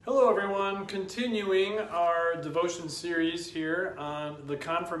continuing our devotion series here on the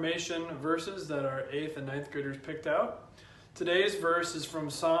confirmation verses that our 8th and 9th graders picked out. Today's verse is from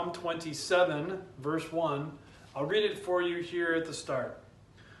Psalm 27, verse 1. I'll read it for you here at the start.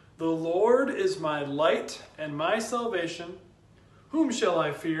 The Lord is my light and my salvation. Whom shall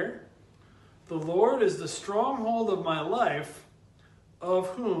I fear? The Lord is the stronghold of my life. Of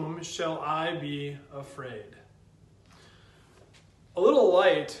whom shall I be afraid? A little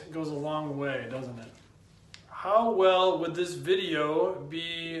light goes a long way, doesn't it? How well would this video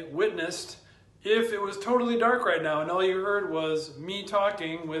be witnessed if it was totally dark right now and all you heard was me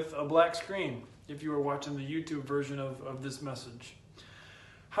talking with a black screen, if you were watching the YouTube version of this message?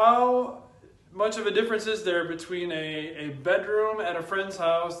 How much of a difference is there between a bedroom at a friend's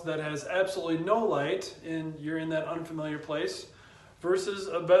house that has absolutely no light and you're in that unfamiliar place versus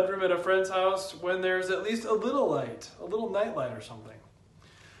a bedroom at a friend's house when there's at least a little light, a little night light or something?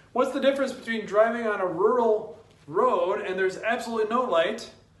 What's the difference between driving on a rural road and there's absolutely no light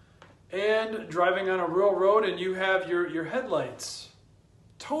and driving on a rural road and you have your headlights?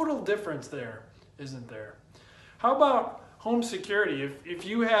 Total difference there, isn't there? How about home security? If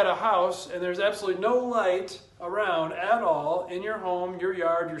you had a house and there's absolutely no light around at all in your home, your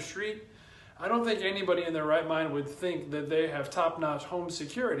yard, your street, I don't think anybody in their right mind would think that they have top-notch home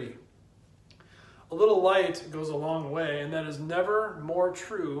security. A little light goes a long way, and that is never more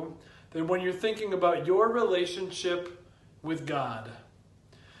true than when you're thinking about your relationship with God.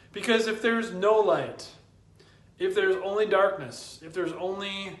 Because if there's no light, if there's only darkness, if there's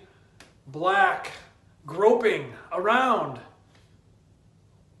only black groping around,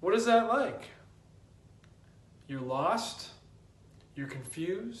 what is that like? You're lost, you're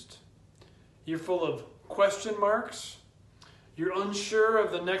confused, you're full of question marks. You're unsure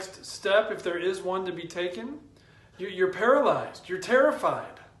of the next step, if there is one to be taken. You're paralyzed. You're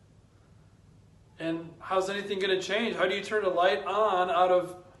terrified. And how's anything going to change? How do you turn a light on out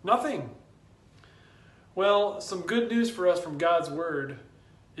of nothing? Well, some good news for us from God's Word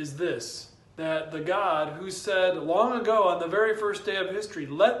is this, that the God who said long ago on the very first day of history,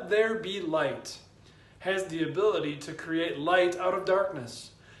 "Let there be light," has the ability to create light out of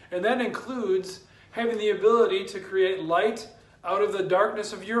darkness. And that includes having the ability to create light out of the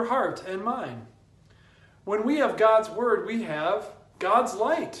darkness of your heart and mine. When we have God's Word, we have God's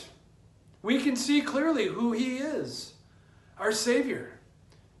light. We can see clearly who He is, our Savior.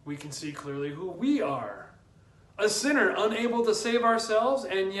 We can see clearly who we are, a sinner unable to save ourselves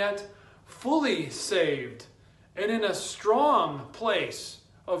and yet fully saved and in a strong place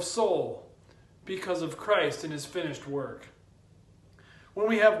of soul because of Christ and His finished work. When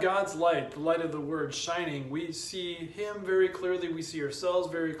we have God's light, the light of the Word shining, we see Him very clearly, we see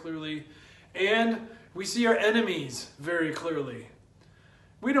ourselves very clearly, and we see our enemies very clearly.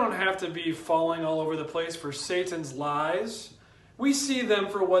 We don't have to be falling all over the place for Satan's lies. We see them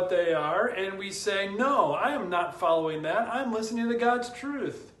for what they are, and we say, no, I am not following that. I'm listening to God's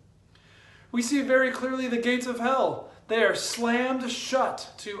truth. We see very clearly the gates of hell. They are slammed shut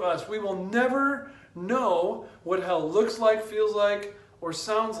to us. We will never know what hell looks like, feels like, or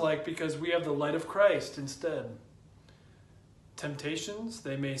sounds like because we have the light of Christ instead. Temptations,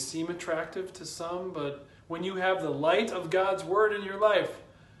 they may seem attractive to some, but when you have the light of God's Word in your life,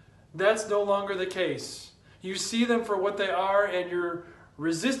 that's no longer the case. You see them for what they are and you're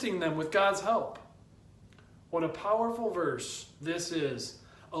resisting them with God's help. What a powerful verse this is.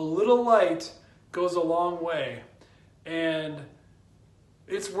 A little light goes a long way. And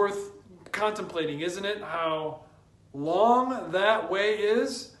it's worth contemplating, isn't it? How long that way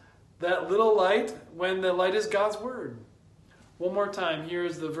is, that little light, when the light is God's Word. One more time, here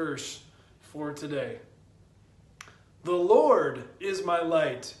is the verse for today. The Lord is my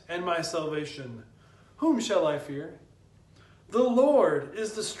light and my salvation. Whom shall I fear? The Lord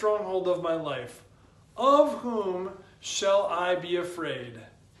is the stronghold of my life. Of whom shall I be afraid?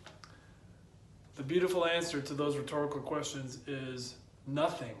 The beautiful answer to those rhetorical questions is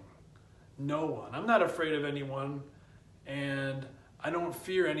nothing. No one. I'm not afraid of anyone. And I don't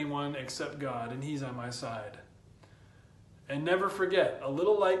fear anyone except God, and He's on my side. And never forget, a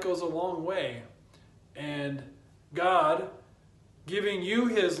little light goes a long way. And God, giving you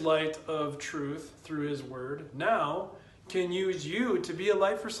His light of truth through His Word, now can use you to be a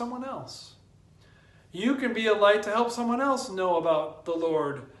light for someone else. You can be a light to help someone else know about the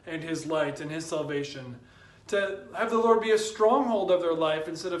Lord and His light and His salvation. To have the Lord be a stronghold of their life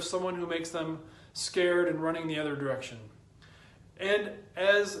instead of someone who makes them scared and running the other direction. And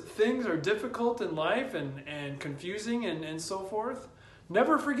as things are difficult in life and confusing and so forth,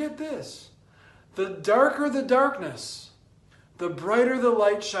 never forget this. The darker the darkness, the brighter the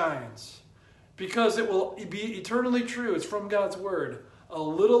light shines. because it will be eternally true. It's from God's word. A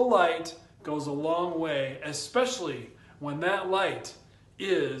little light goes a long way, especially when that light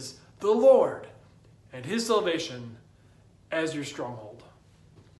is the Lord and his salvation as your stronghold.